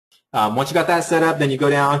Once you got that set up, then you go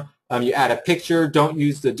down, you add a picture. Don't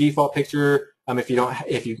use the default picture. If you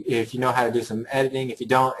know how to do some editing. If you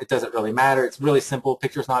don't, it doesn't really matter. It's really simple.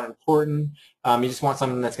 Picture's not important. You just want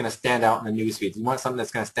something that's going to stand out in the news feed. You want something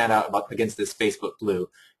that's going to stand out against this Facebook blue.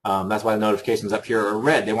 That's why the notifications up here are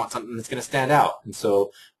red. They want something that's going to stand out. And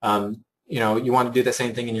so, you want to do the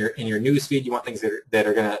same thing in your news feed. You want things that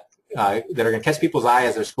are going to catch people's eye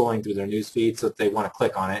as they're scrolling through their news feed, so that they want to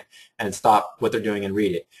click on it and stop what they're doing and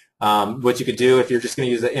read it. What you could do if you're just going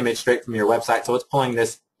to use the image straight from your website. So it's pulling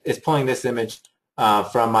this image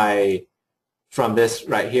from this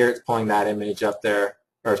right here. It's pulling that image up there,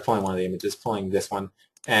 or it's pulling one of the images, pulling this one,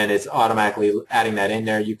 and it's automatically adding that in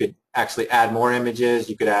there. You could actually add more images.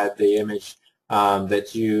 You could add the image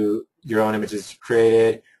that your own images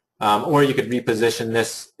created, or you could reposition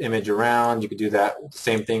this image around. You could do that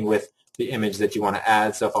same thing with the image that you want to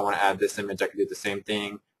add. So if I want to add this image, I could do the same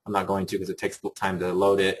thing. I'm not going to, because it takes a little time to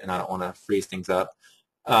load it, and I don't want to freeze things up.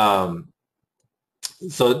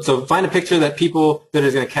 So find a picture that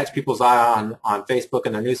is going to catch people's eye on Facebook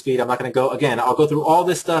and their newsfeed. I'm not going to go, again, I'll go through all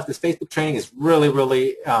this stuff. This Facebook training is really,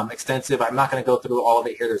 really extensive. I'm not going to go through all of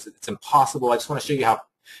it here. It's impossible. I just want to show you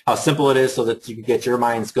how simple it is, so that you can get your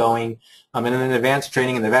minds going. And in an advanced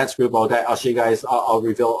training, in the advanced group, I'll show you guys, I'll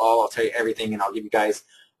reveal all, I'll tell you everything, and I'll give you guys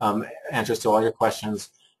answers to all your questions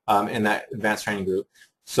in that advanced training group.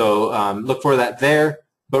 So look for that there.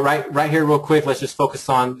 But right here, real quick, let's just focus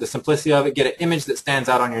on the simplicity of it. Get an image that stands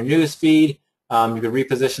out on your news feed. You can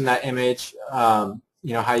reposition that image, how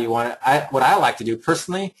you want it. What I like to do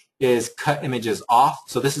personally is cut images off.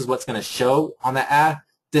 So this is what's going to show on the ad.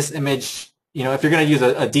 This image, if you're going to use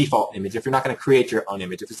a default image, if you're not going to create your own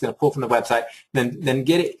image, if it's going to pull from the website, then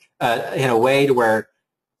get it in a way to where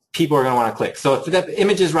people are going to want to click. So if that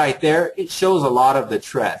image is right there, it shows a lot of the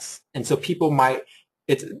dress, and so people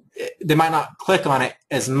they might not click on it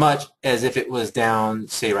as much as if it was down,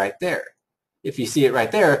 say, right there. If you see it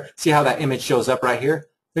right there, see how that image shows up right here?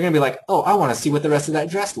 They're going to be like, oh, I want to see what the rest of that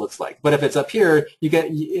dress looks like. But if it's up here,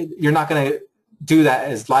 you're not going to do that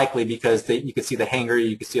as likely, because you can see the hanger,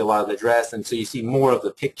 you can see a lot of the dress, and so you see more of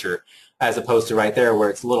the picture, as opposed to right there where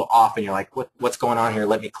it's a little off and you're like, what's going on here?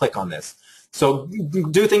 Let me click on this. So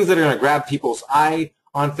do things that are going to grab people's eye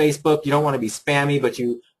on Facebook. You don't want to be spammy, but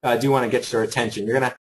you do want to get their attention. You're going to